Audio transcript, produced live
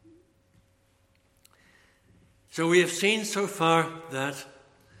So we have seen so far that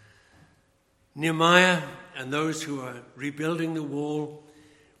Nehemiah and those who are rebuilding the wall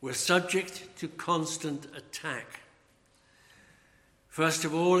were subject to constant attack. First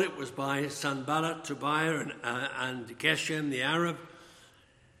of all, it was by Sanballat, Tobiah, and Geshem, the Arab,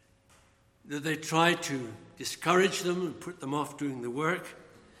 that they tried to discourage them and put them off doing the work.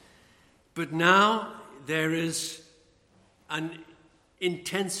 But now there is an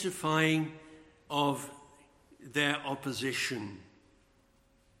intensifying of their opposition.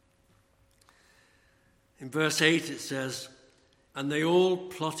 In verse 8 it says, "And they all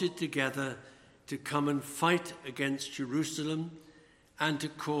plotted together to come and fight against Jerusalem and to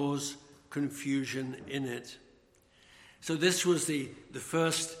cause confusion in it." So this was the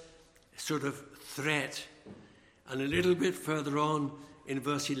first sort of threat. And a little bit further on in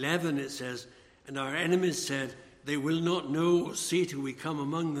verse 11 it says, "And our enemies said, they will not know or see till we come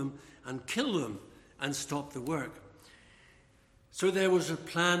among them and kill them and stop the work." So there was a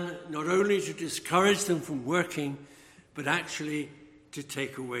plan not only to discourage them from working, but actually to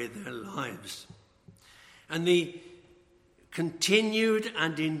take away their lives. And the continued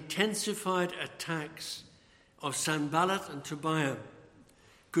and intensified attacks of Sanballat and Tobiah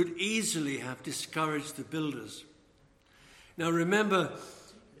could easily have discouraged the builders. Now remember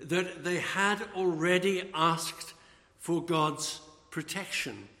that they had already asked for God's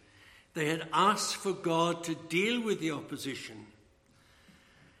protection. They had asked for God to deal with the opposition.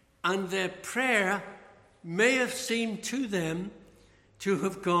 And their prayer may have seemed to them to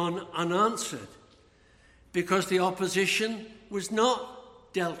have gone unanswered because the opposition was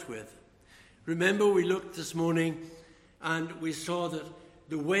not dealt with. Remember, we looked this morning and we saw that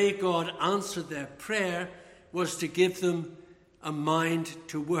the way God answered their prayer was to give them a mind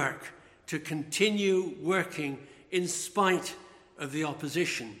to work, to continue working in spite of the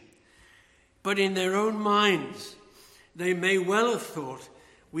opposition. But in their own minds, they may well have thought,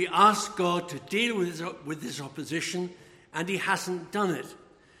 we asked God to deal with this opposition and he hasn't done it.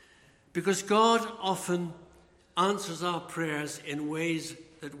 Because God often answers our prayers in ways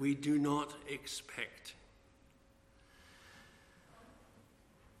that we do not expect.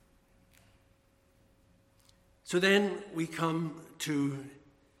 So then we come to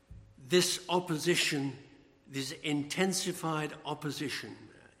this opposition, this intensified opposition.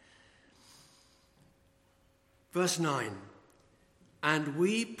 Verse 9, "And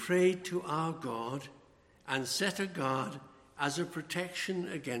we prayed to our God and set a guard as a protection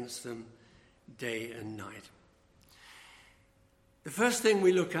against them day and night." The first thing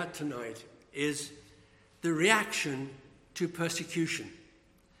we look at tonight is the reaction to persecution.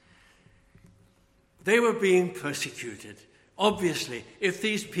 They were being persecuted. Obviously, if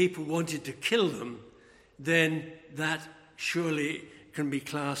these people wanted to kill them, then that surely can be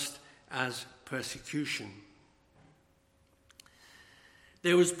classed as persecution.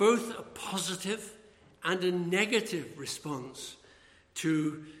 There was both a positive and a negative response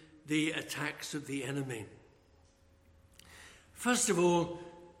to the attacks of the enemy. First of all,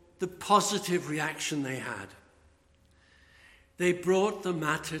 the positive reaction they had. They brought the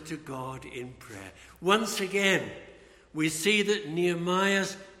matter to God in prayer. Once again, we see that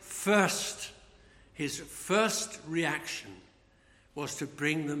Nehemiah's first reaction was to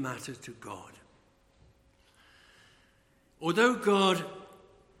bring the matter to God. Although God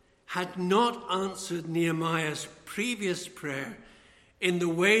had not answered Nehemiah's previous prayer in the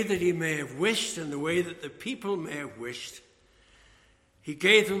way that he may have wished and the way that the people may have wished, he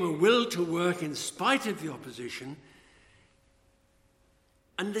gave them a will to work in spite of the opposition.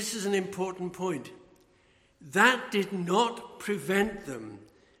 And this is an important point. That did not prevent them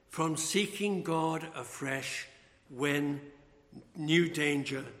from seeking God afresh when new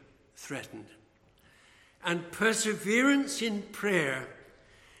danger threatened. And perseverance in prayer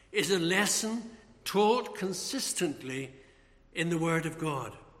is a lesson taught consistently in the Word of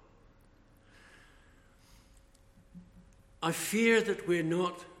God. I fear that we're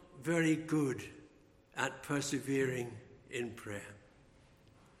not very good at persevering in prayer.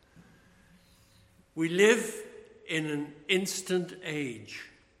 We live in an instant age.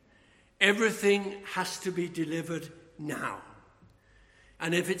 Everything has to be delivered now.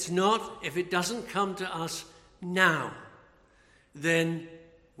 And if it doesn't come to us now, then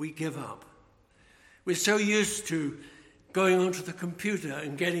we give up. We're so used to going onto the computer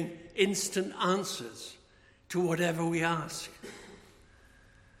and getting instant answers to whatever we ask.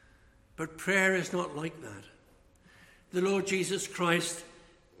 But prayer is not like that. The Lord Jesus Christ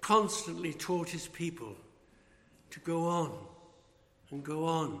constantly taught his people to go on and go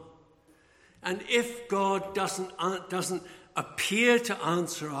on. And if God doesn't appear to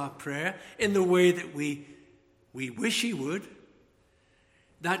answer our prayer in the way that we we wish he would,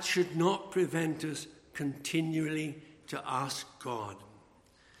 that should not prevent us continually to ask God.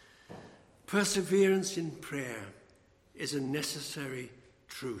 Perseverance in prayer is a necessary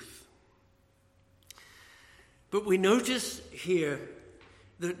truth. But we notice here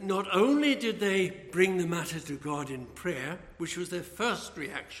that not only did they bring the matter to God in prayer, which was their first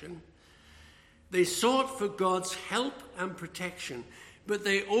reaction, they sought for God's help and protection, but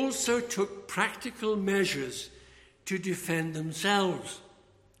they also took practical measures to defend themselves.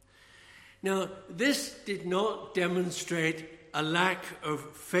 Now, this did not demonstrate a lack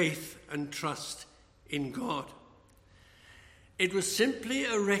of faith and trust in God. It was simply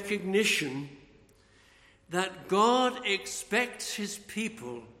a recognition that God expects his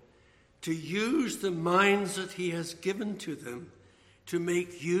people to use the minds that he has given to them to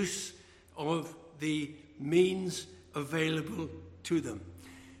make use of the means available to them.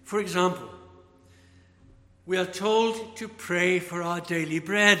 For example, we are told to pray for our daily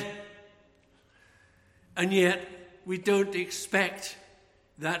bread, and yet we don't expect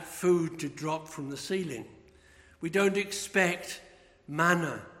that food to drop from the ceiling. We don't expect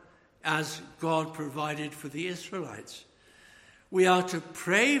manna as God provided for the Israelites. We are to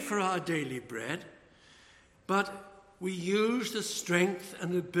pray for our daily bread, but we use the strength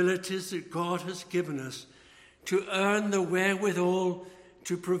and abilities that God has given us to earn the wherewithal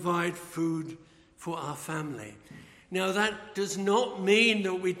to provide food for our family. Now, that does not mean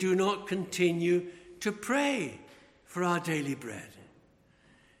that we do not continue to pray for our daily bread.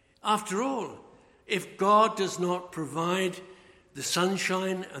 After all, if God does not provide the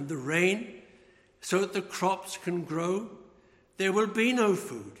sunshine and the rain so that the crops can grow, there will be no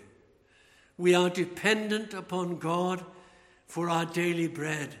food. We are dependent upon God for our daily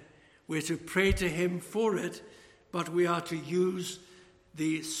bread. We're to pray to him for it, but we are to use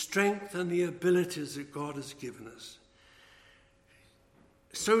the strength and the abilities that God has given us.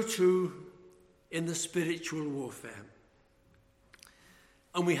 So too in the spiritual warfare.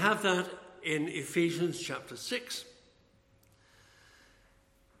 And we have that in Ephesians chapter 6.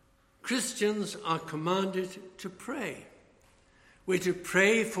 Christians are commanded to pray. We're to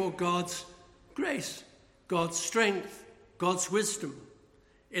pray for God's grace, God's strength, God's wisdom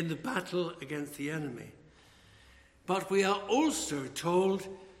in the battle against the enemy. But we are also told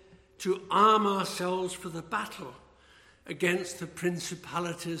to arm ourselves for the battle against the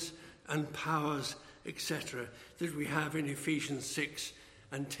principalities and powers, etc., that we have in Ephesians 6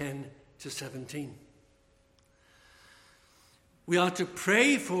 and 10 to 17. We are to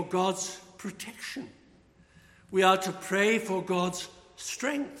pray for God's protection. We are to pray for God's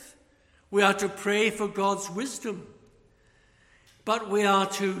strength. We are to pray for God's wisdom. But we are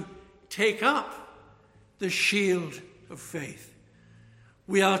to take up the shield of faith.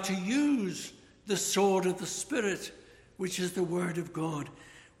 We are to use the sword of the Spirit, which is the word of God.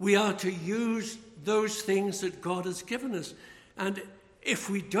 We are to use those things that God has given us. And if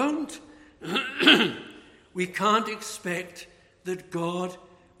we don't, we can't expect that God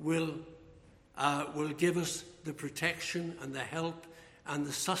will give us the protection and the help and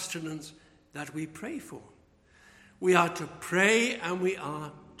the sustenance that we pray for. We are to pray and we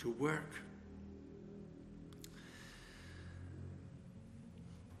are to work.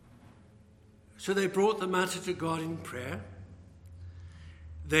 So they brought the matter to God in prayer.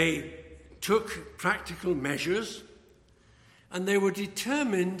 They took practical measures, and they were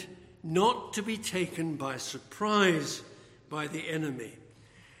determined not to be taken by surprise by the enemy.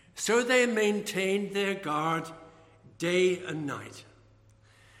 So they maintained their guard day and night.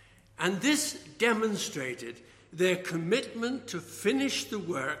 And this demonstrated their commitment to finish the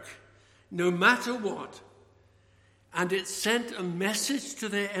work no matter what, and it sent a message to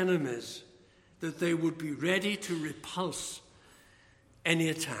their enemies that they would be ready to repulse any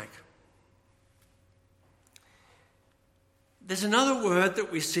attack. There's another word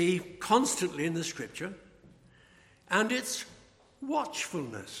that we see constantly in the scripture, and it's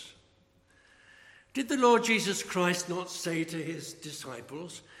watchfulness. Did the Lord Jesus Christ not say to his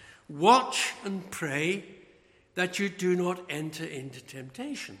disciples, "Watch and pray that you do not enter into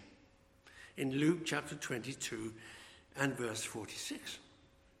temptation"? In Luke chapter 22 and verse 46.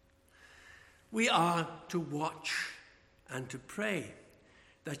 We are to watch and to pray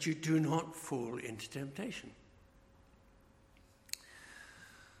that you do not fall into temptation.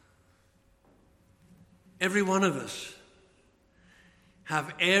 Every one of us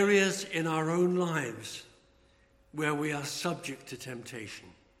have areas in our own lives where we are subject to temptation.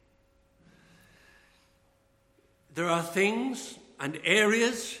 There are things and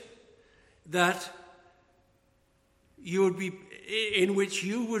areas that in which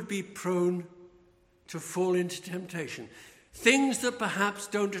you would be prone to fall into temptation. Things that perhaps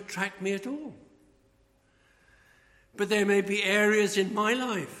don't attract me at all. But there may be areas in my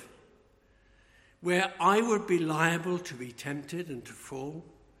life where I would be liable to be tempted and to fall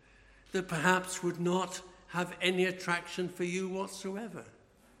that perhaps would not have any attraction for you whatsoever.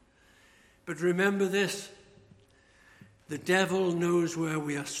 But remember this, the devil knows where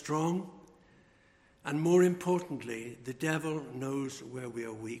we are strong, and more importantly, the devil knows where we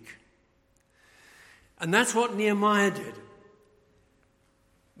are weak. And that's what Nehemiah did.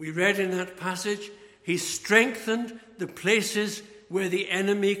 We read in that passage, he strengthened the places where the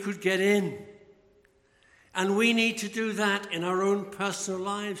enemy could get in. And we need to do that in our own personal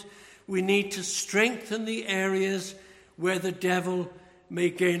lives. We need to strengthen the areas where the devil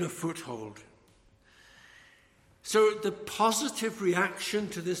may gain a foothold. So the positive reaction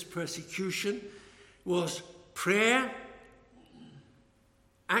to this persecution was prayer,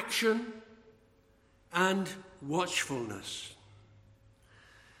 action, and watchfulness.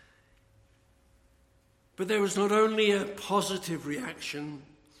 But there was not only a positive reaction,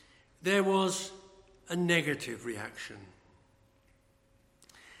 there was a negative reaction.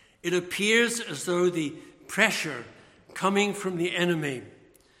 It appears as though the pressure coming from the enemy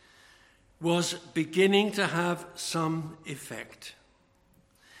was beginning to have some effect.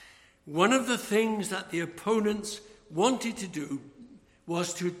 One of the things that the opponents wanted to do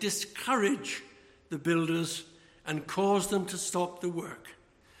was to discourage the builders and cause them to stop the work.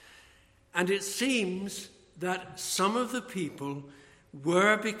 And it seems that some of the people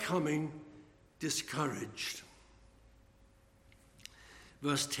were becoming discouraged.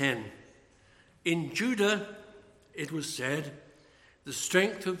 Verse 10, in Judah it was said, the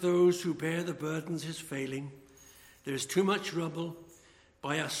strength of those who bear the burdens is failing. There is too much rubble.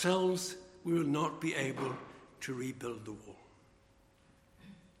 By ourselves we will not be able to rebuild the wall.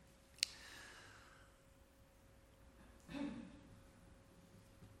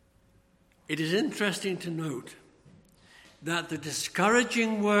 It is interesting to note that the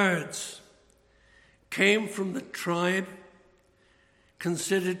discouraging words came from the tribe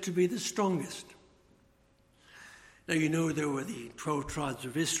considered to be the strongest. Now, you know there were the 12 tribes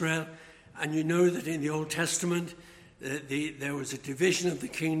of Israel, and you know that in the Old Testament there was a division of the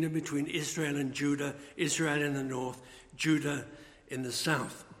kingdom between Israel and Judah, Israel in the north, Judah in the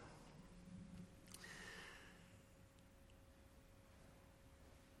south.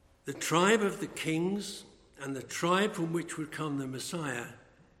 The tribe of the kings and the tribe from which would come the Messiah,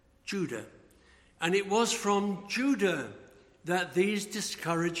 Judah. And it was from Judah that these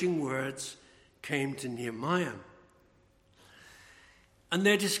discouraging words came to Nehemiah. And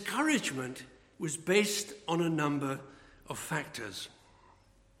their discouragement was based on a number of factors.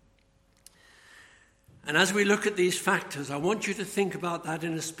 And as we look at these factors, I want you to think about that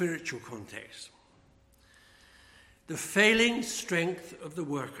in a spiritual context. The failing strength of the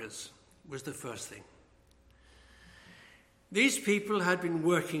workers was the first thing. These people had been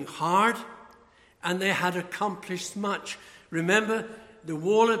working hard and they had accomplished much. Remember, the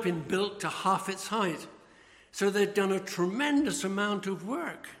wall had been built to half its height, so they'd done a tremendous amount of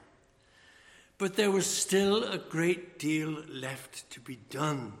work. But there was still a great deal left to be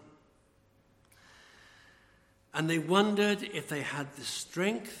done. And they wondered if they had the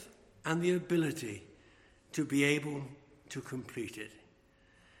strength and the ability to be able to complete it.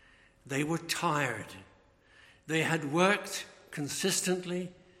 They were tired. They had worked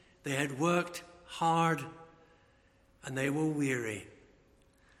consistently, they had worked hard, and they were weary.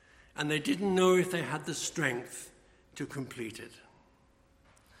 And they didn't know if they had the strength to complete it.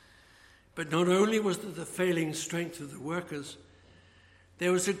 But not only was there the failing strength of the workers,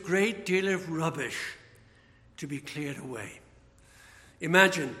 there was a great deal of rubbish to be cleared away.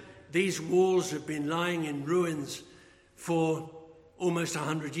 Imagine, these walls have been lying in ruins for almost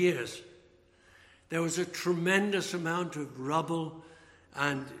 100 years. There was a tremendous amount of rubble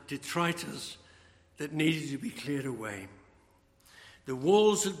and detritus that needed to be cleared away. The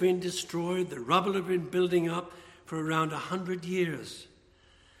walls had been destroyed, the rubble had been building up for around 100 years.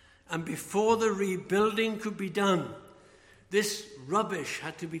 And before the rebuilding could be done, this rubbish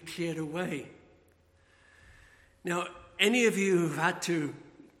had to be cleared away. Now, any of you who've had to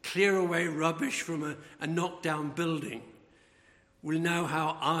clear away rubbish from a knocked-down building will know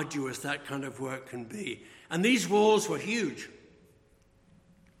how arduous that kind of work can be. And these walls were huge.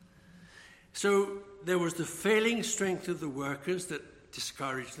 So there was the failing strength of the workers that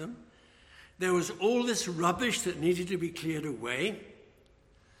discouraged them. There was all this rubbish that needed to be cleared away.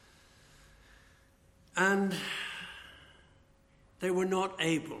 And they were not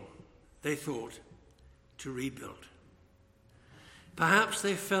able, they thought, to rebuild. Perhaps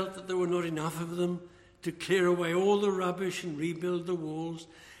they felt that there were not enough of them to clear away all the rubbish and rebuild the walls,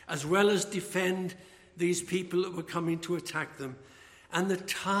 as well as defend these people that were coming to attack them. And the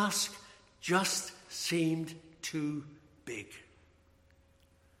task just seemed too big.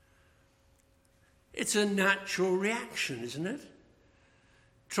 It's a natural reaction, isn't it?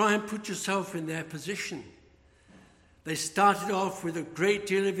 Try and put yourself in their position. They started off with a great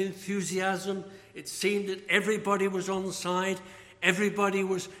deal of enthusiasm. It seemed that everybody was on side. Everybody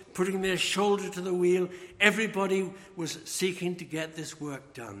was putting their shoulder to the wheel. Everybody was seeking to get this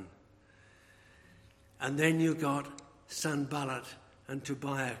work done. And then you got Sanballat and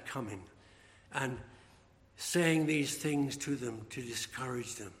Tobiah coming and saying these things to them to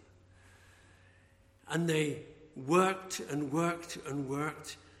discourage them. And they worked and worked and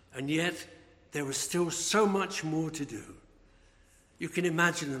worked, and yet there was still so much more to do. You can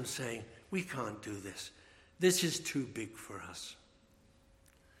imagine them saying, "We can't do this. This is too big for us."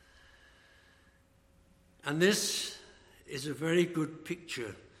 And this is a very good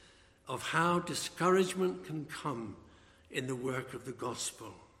picture of how discouragement can come in the work of the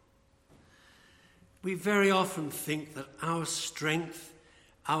gospel. We very often think that our strength,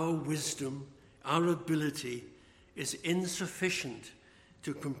 our wisdom, our ability is insufficient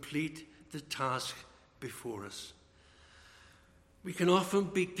to complete the task before us. We can often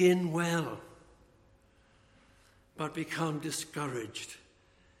begin well, but become discouraged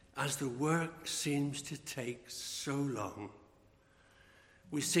as the work seems to take so long.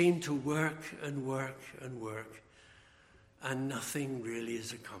 We seem to work and work and work, and nothing really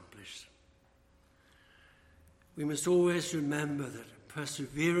is accomplished. We must always remember that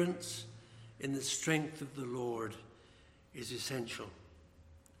perseverance in the strength of the Lord is essential.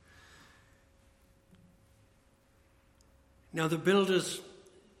 Now, the builders,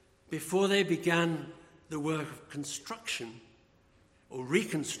 before they began the work of construction or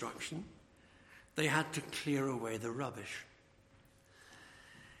reconstruction, they had to clear away the rubbish.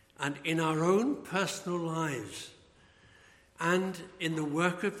 And in our own personal lives and in the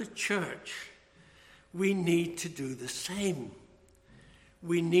work of the church, we need to do the same.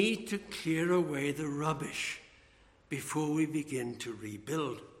 We need to clear away the rubbish before we begin to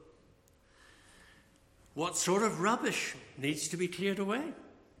rebuild. What sort of rubbish needs to be cleared away?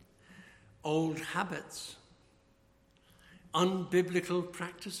 Old habits, unbiblical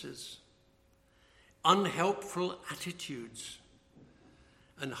practices, unhelpful attitudes,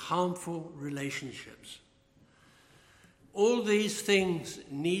 and harmful relationships. All these things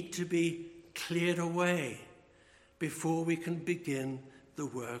need to be cleared away before we can begin the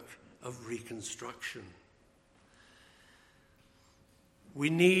work of reconstruction. We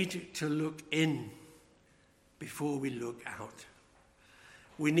need to look in before we look out.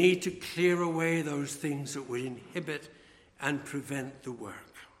 We need to clear away those things that would inhibit and prevent the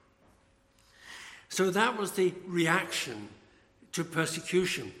work. So that was the reaction to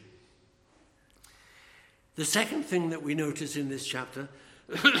persecution. The second thing that we notice in this chapter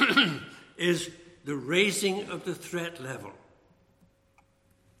is the raising of the threat level.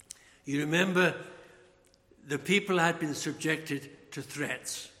 You remember the people had been subjected to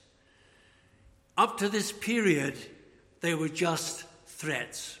threats. Up to this period, they were just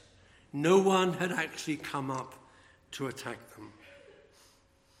threats. No one had actually come up to attack them.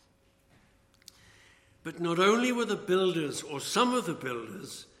 But not only were the builders, or some of the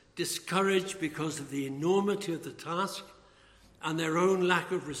builders, discouraged because of the enormity of the task and their own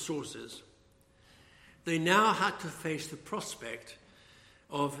lack of resources, they now had to face the prospect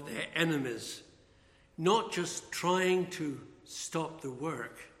of their enemies not just trying to stop the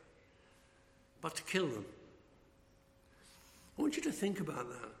work, but to kill them. I want you to think about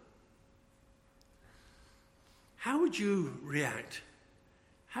that. How would you react?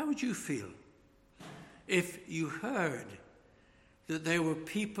 How would you feel if you heard that there were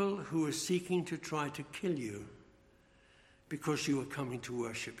people who were seeking to try to kill you because you were coming to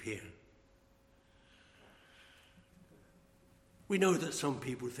worship here? We know that some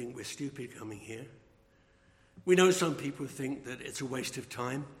people think we're stupid coming here. We know some people think that it's a waste of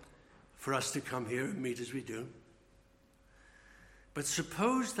time for us to come here and meet as we do. But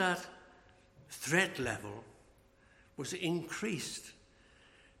suppose that threat level was increased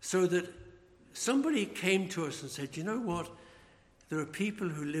so that somebody came to us and said, "You know what? There are people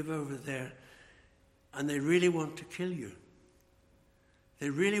who live over there and they really want to kill you. They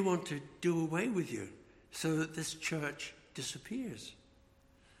really want to do away with you so that this church disappears."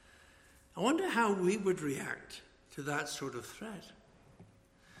 I wonder how we would react to that sort of threat.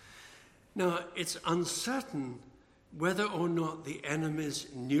 Now, it's uncertain whether or not the enemies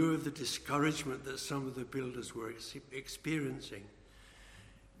knew of the discouragement that some of the builders were experiencing.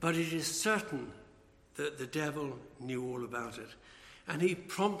 But it is certain the devil knew all about it. And he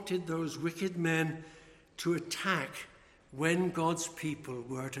prompted those wicked men to attack when God's people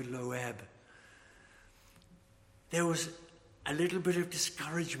were at a low ebb. There was a little bit of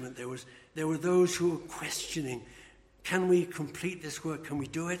discouragement. There were those who were questioning, can we complete this work? Can we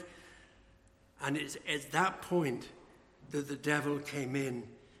do it? And it's at that point that the devil came in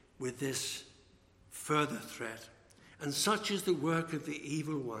with this further threat. And such is the work of the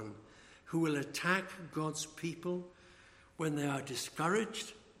evil one, who will attack God's people when they are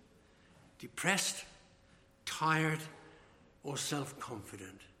discouraged, depressed, tired, or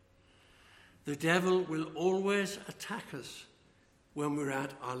self-confident. The devil will always attack us when we're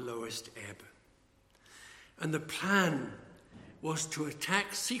at our lowest ebb. And the plan was to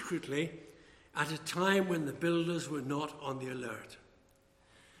attack secretly at a time when the builders were not on the alert.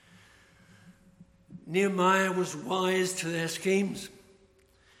 Nehemiah was wise to their schemes,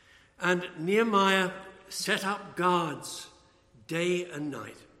 and Nehemiah set up guards day and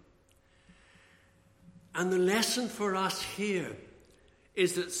night. And the lesson for us here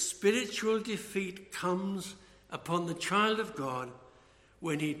is that spiritual defeat comes upon the child of God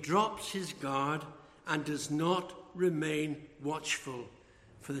when he drops his guard and does not remain watchful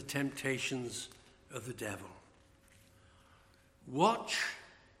for the temptations of the devil. Watch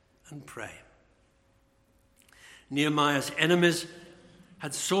and pray. Nehemiah's enemies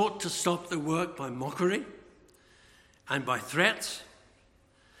had sought to stop the work by mockery and by threats,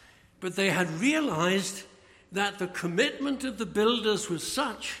 but they had realized that the commitment of the builders was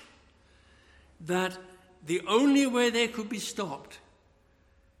such that the only way they could be stopped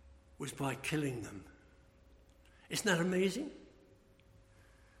was by killing them. Isn't that amazing?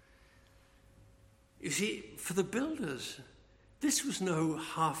 You see, for the builders, this was no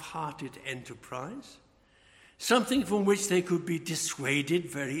half-hearted enterprise, something from which they could be dissuaded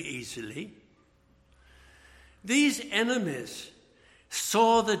very easily. These enemies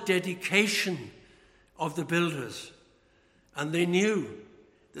saw the dedication of the builders, and they knew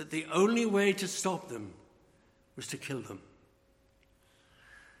that the only way to stop them was to kill them.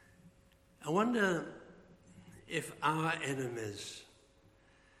 I wonder if our enemies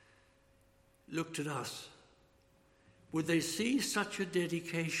looked at us, would they see such a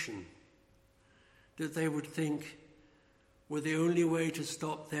dedication that they would think, well, the only way to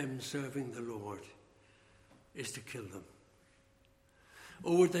stop them serving the Lord is to kill them?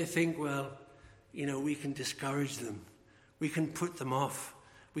 Or would they think, well, we can discourage them, we can put them off,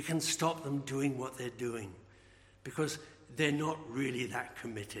 we can stop them doing what they're doing, because they're not really that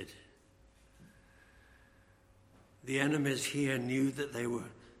committed. The enemies here knew that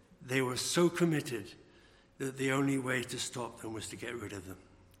they were so committed that the only way to stop them was to get rid of them.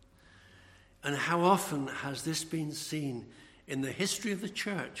 And how often has this been seen in the history of the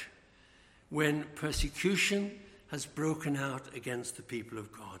church when persecution has broken out against the people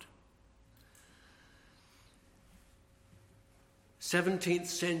of God? 17th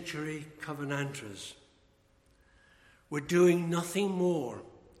century Covenanters were doing nothing more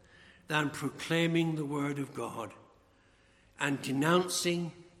than proclaiming the word of God and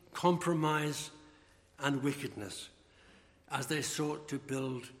denouncing compromise and wickedness as they sought to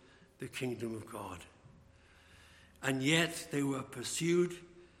build the kingdom of God. And yet they were pursued,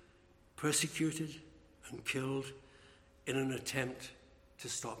 persecuted, and killed in an attempt to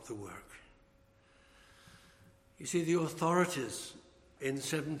stop the work. You see, the authorities in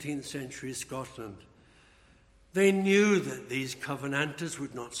 17th century Scotland, they knew that these Covenanters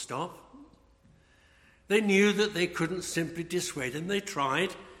would not stop. They knew that they couldn't simply dissuade them. They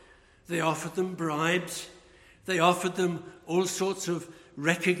tried. They offered them bribes. They offered them all sorts of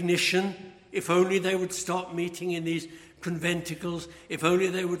recognition, if only they would stop meeting in these conventicles, if only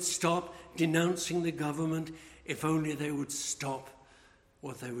they would stop denouncing the government, if only they would stop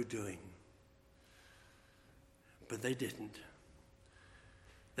what they were doing. But they didn't.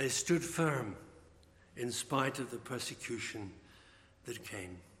 They stood firm in spite of the persecution that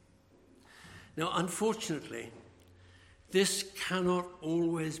came. Now, unfortunately, this cannot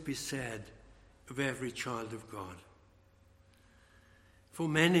always be said of every child of God. For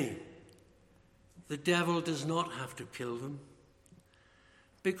many, the devil does not have to kill them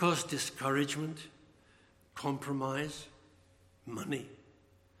because discouragement, compromise, money,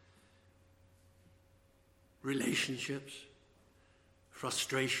 relationships,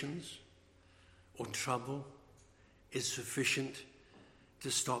 frustrations, or trouble is sufficient to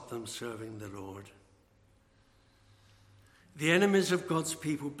stop them serving the Lord. The enemies of God's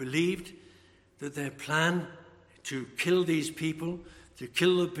people believed that their plan to kill these people, to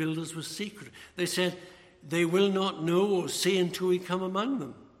kill the builders, was secret. They said, they will not know or see until we come among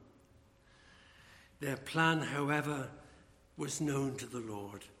them. Their plan, however, was known to the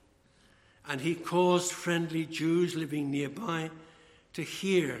Lord, and he caused friendly Jews living nearby to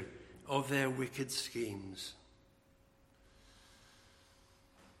hear of their wicked schemes.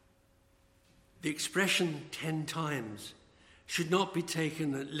 The expression 10 times should not be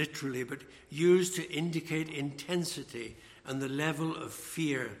taken literally, but used to indicate intensity and the level of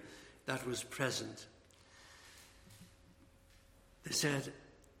fear that was present. They said,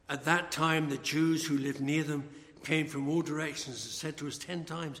 at that time the Jews who lived near them came from all directions and said to us 10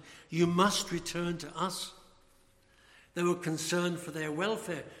 times, "You must return to us." They were concerned for their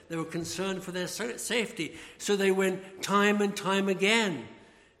welfare. They were concerned for their safety. So they went time and time again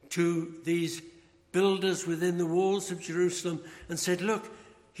to these builders within the walls of Jerusalem and said, "Look,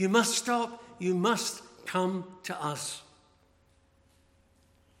 you must stop. You must come to us."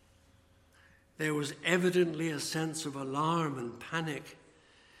 There was evidently a sense of alarm and panic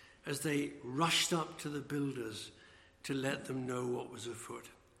as they rushed up to the builders to let them know what was afoot.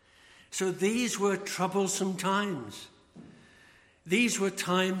 So these were troublesome times. These were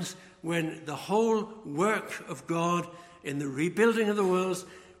times when the whole work of God in the rebuilding of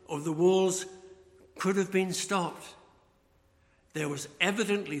the walls could have been stopped. There was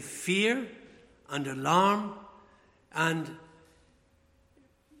evidently fear and alarm, and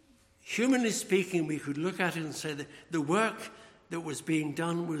humanly speaking, we could look at it and say that the work that was being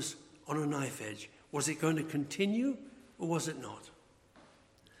done was on a knife edge. Was it going to continue or was it not?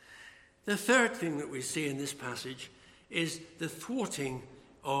 The third thing that we see in this passage is the thwarting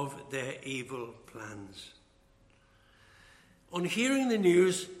of their evil plans. On hearing the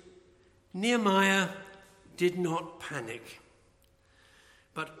news, Nehemiah did not panic,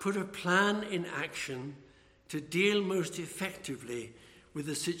 but put a plan in action to deal most effectively with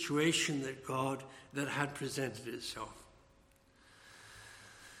the situation that had presented itself.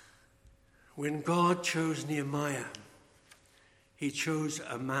 When God chose Nehemiah, he chose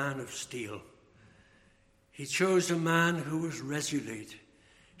a man of steel. He chose a man who was resolute.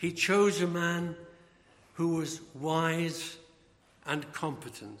 He chose a man who was wise and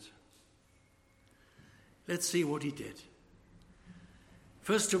competent. Let's see what he did.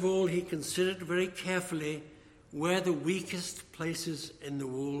 First of all, he considered very carefully where the weakest places in the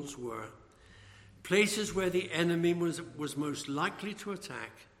walls were, places where the enemy was most likely to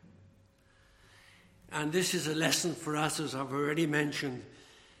attack. And this is a lesson for us, as I've already mentioned,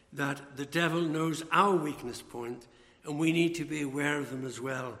 that the devil knows our weakness point, and we need to be aware of them as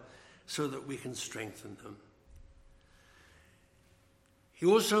well so that we can strengthen them. He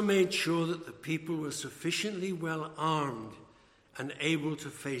also made sure that the people were sufficiently well armed and able to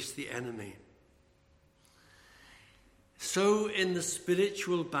face the enemy. So in the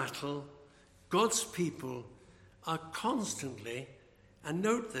spiritual battle, God's people are constantly, and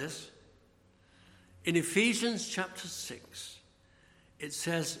note this, in Ephesians chapter 6, it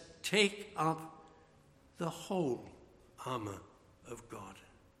says, take up the whole armour of God.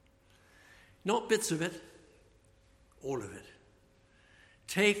 Not bits of it, all of it.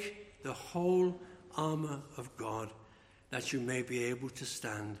 Take the whole armour of God that you may be able to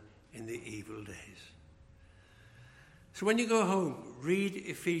stand in the evil days. So when you go home, read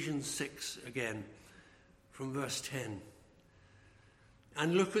Ephesians 6 again from verse 10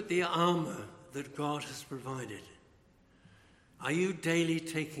 and look at the armour that God has provided. Are you daily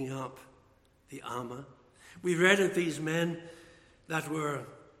taking up the armour? We read of these men that were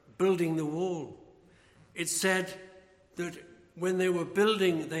building the wall. It said that when they were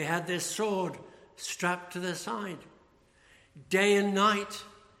building, they had their sword strapped to their side. Day and night,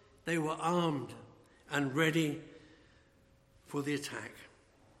 they were armed and ready for the attack.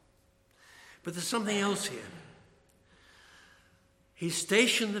 But there's something else here. He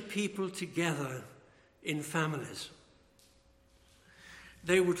stationed the people together in families.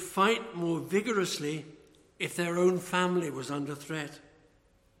 They would fight more vigorously if their own family was under threat.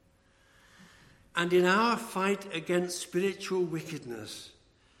 And in our fight against spiritual wickedness,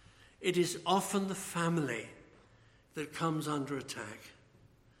 it is often the family that comes under attack.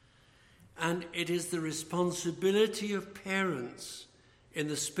 And it is the responsibility of parents in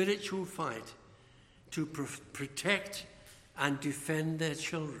the spiritual fight to protect and defend their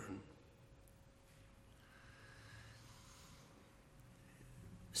children.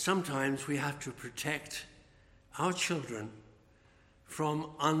 Sometimes we have to protect our children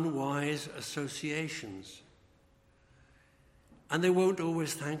from unwise associations. And they won't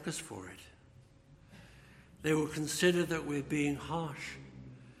always thank us for it. They will consider that we're being harsh.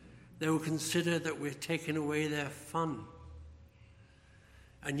 They will consider that we're taking away their fun.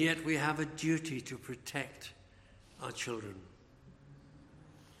 And yet we have a duty to protect our children.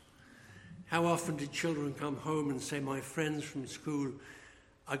 How often do children come home and say, my friends from school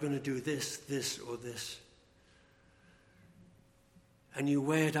are going to do this, this, or this? And you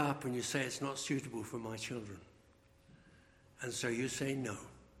weigh it up and you say, it's not suitable for my children. And so you say no.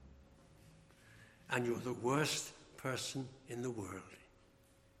 And you're the worst person in the world.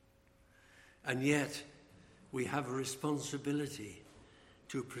 And yet, we have a responsibility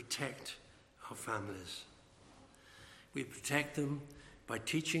to protect our families. We protect them by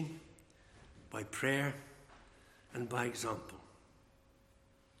teaching, by prayer, and by example.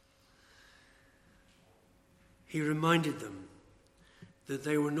 He reminded them that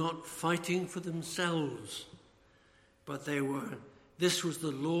they were not fighting for themselves, but this was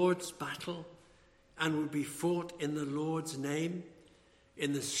the Lord's battle and would be fought in the Lord's name,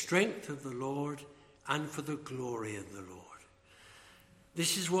 in the strength of the Lord, and for the glory of the Lord.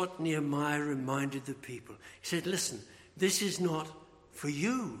 This is what Nehemiah reminded the people. He said, listen, this is not for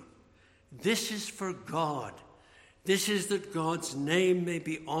you. This is for God. This is that God's name may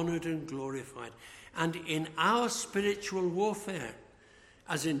be honored and glorified. And in our spiritual warfare,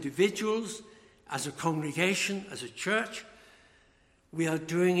 as individuals, as a congregation, as a church, we are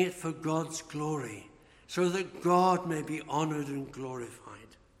doing it for God's glory, so that God may be honored and glorified.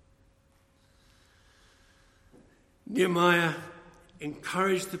 Nehemiah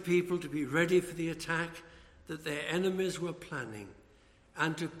encouraged the people to be ready for the attack that their enemies were planning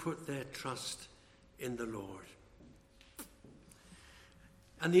and to put their trust in the Lord.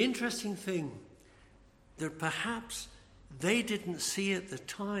 And the interesting thing that perhaps they didn't see at the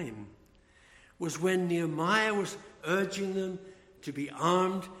time was when Nehemiah was urging them to be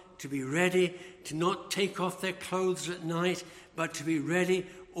armed, to be ready, to not take off their clothes at night, but to be ready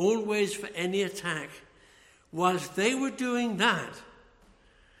always for any attack. Whilst they were doing that,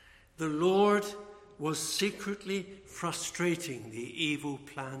 the Lord was secretly frustrating the evil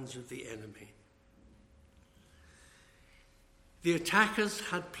plans of the enemy. The attackers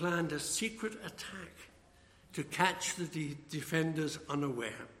had planned a secret attack to catch the defenders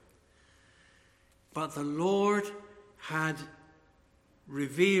unaware. But the Lord had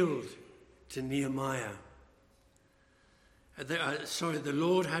revealed to Nehemiah, the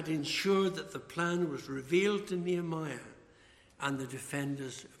Lord had ensured that the plan was revealed to Nehemiah and the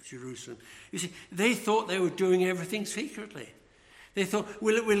defenders of Jerusalem. You see, they thought they were doing everything secretly. They thought,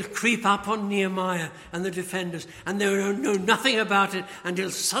 we'll creep up on Nehemiah and the defenders, and they will know nothing about it until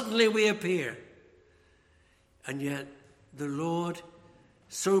suddenly we appear. And yet the Lord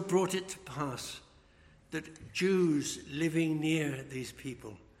so brought it to pass that Jews living near these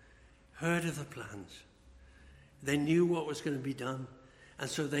people heard of the plans. They knew what was going to be done, and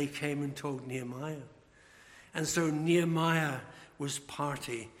so they came and told Nehemiah. And so Nehemiah was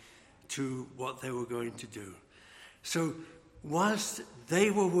party to what they were going to do. So whilst they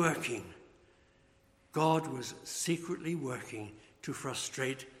were working, God was secretly working to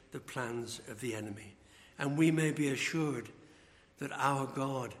frustrate the plans of the enemy. And we may be assured that our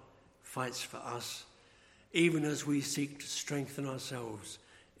God fights for us, even as we seek to strengthen ourselves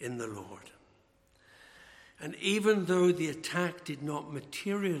in the Lord. And even though the attack did not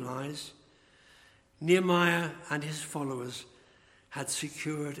materialize, Nehemiah and his followers had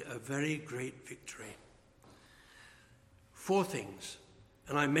secured a very great victory. 4 things,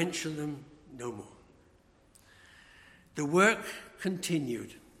 and I mention them no more. The work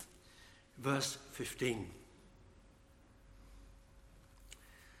continued. Verse 15.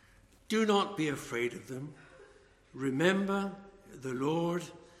 Do not be afraid of them. Remember the Lord,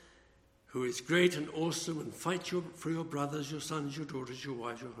 who is great and awesome, and fight for your brothers, your sons, your daughters, your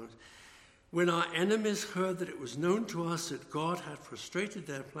wives, your husbands. When our enemies heard that it was known to us that God had frustrated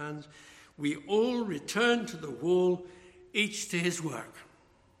their plans, we all returned to the wall, each to his work.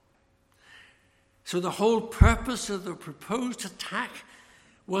 So the whole purpose of the proposed attack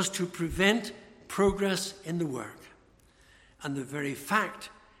was to prevent progress in the work. And the very fact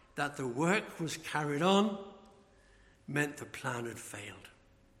that the work was carried on meant the plan had failed.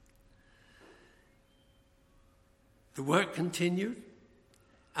 The work continued,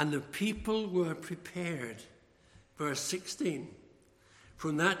 and the people were prepared. Verse 16.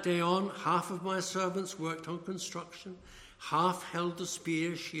 From that day on, half of my servants worked on construction, half held the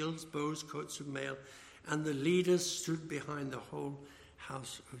spears, shields, bows, coats of mail, and the leaders stood behind the whole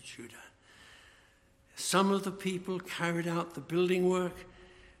house of Judah. Some of the people carried out the building work.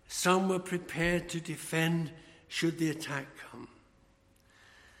 Some were prepared to defend should the attack come.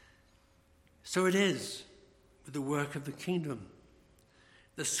 So it is with the work of the kingdom.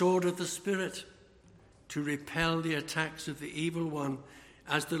 The sword of the Spirit to repel the attacks of the evil one,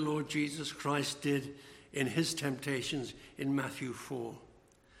 as the Lord Jesus Christ did in his temptations in Matthew 4.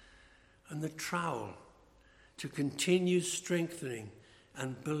 and the trowel to continue strengthening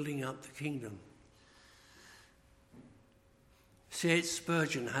and building up the kingdom. C.H.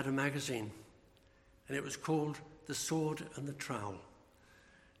 Spurgeon had a magazine, and it was called The Sword and the Trowel.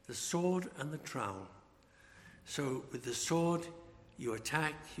 The sword and the trowel. So with the sword, you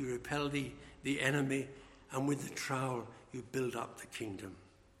attack, you repel the enemy, and with the trowel, you build up the kingdom.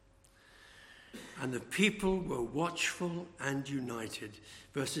 And the people were watchful and united,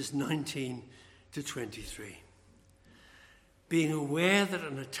 verses 19 to 23. Being aware that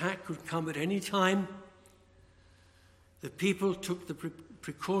an attack could come at any time, the people took the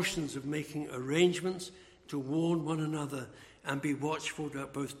precautions of making arrangements to warn one another and be watchful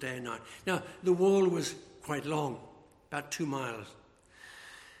both day and night. Now, the wall was quite long, about 2 miles.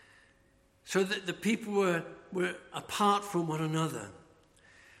 So that the people were apart from one another.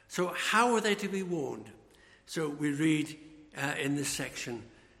 So how were they to be warned? So we read in this section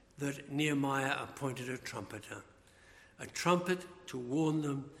that Nehemiah appointed a trumpeter to warn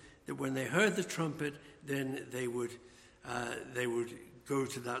them that when they heard the trumpet, then they would go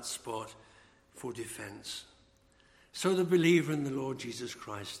to that spot for defense. So the believer in the Lord Jesus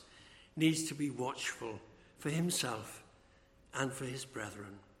Christ needs to be watchful for himself and for his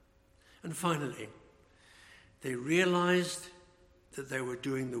brethren. And finally, they realized that they were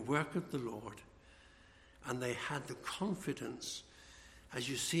doing the work of the Lord, and they had the confidence, as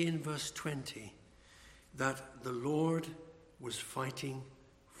you see in verse 20, that the Lord was fighting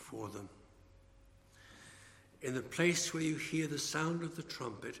for them. In the place where you hear the sound of the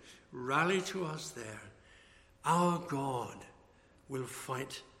trumpet, rally to us there. Our God will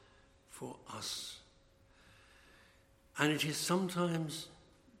fight for us. And it is sometimes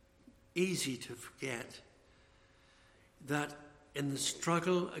easy to forget that in the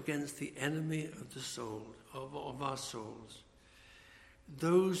struggle against the enemy of the soul, of our souls,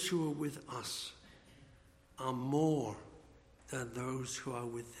 those who are with us are more than those who are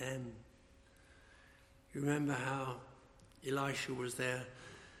with them. You remember how Elisha was there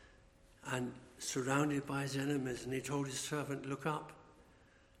and surrounded by his enemies, and he told his servant, look up.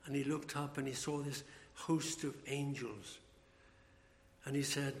 And he looked up and he saw this host of angels. And he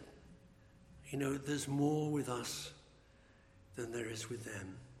said, there's more with us than there is with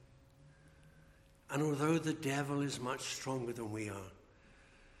them. And although the devil is much stronger than we are,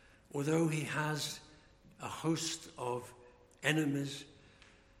 although he has a host of enemies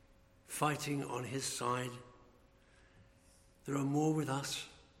fighting on his side, there are more with us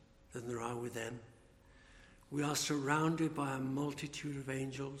than there are with them. We are surrounded by a multitude of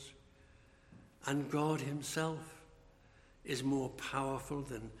angels, and God himself is more powerful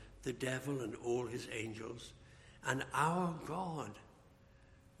than the devil and all his angels, and our God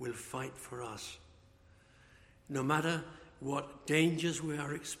will fight for us. No matter what dangers we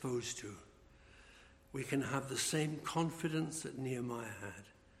are exposed to, we can have the same confidence that Nehemiah had.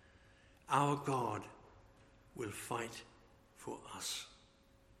 Our God will fight for us.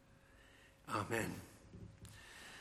 Amen.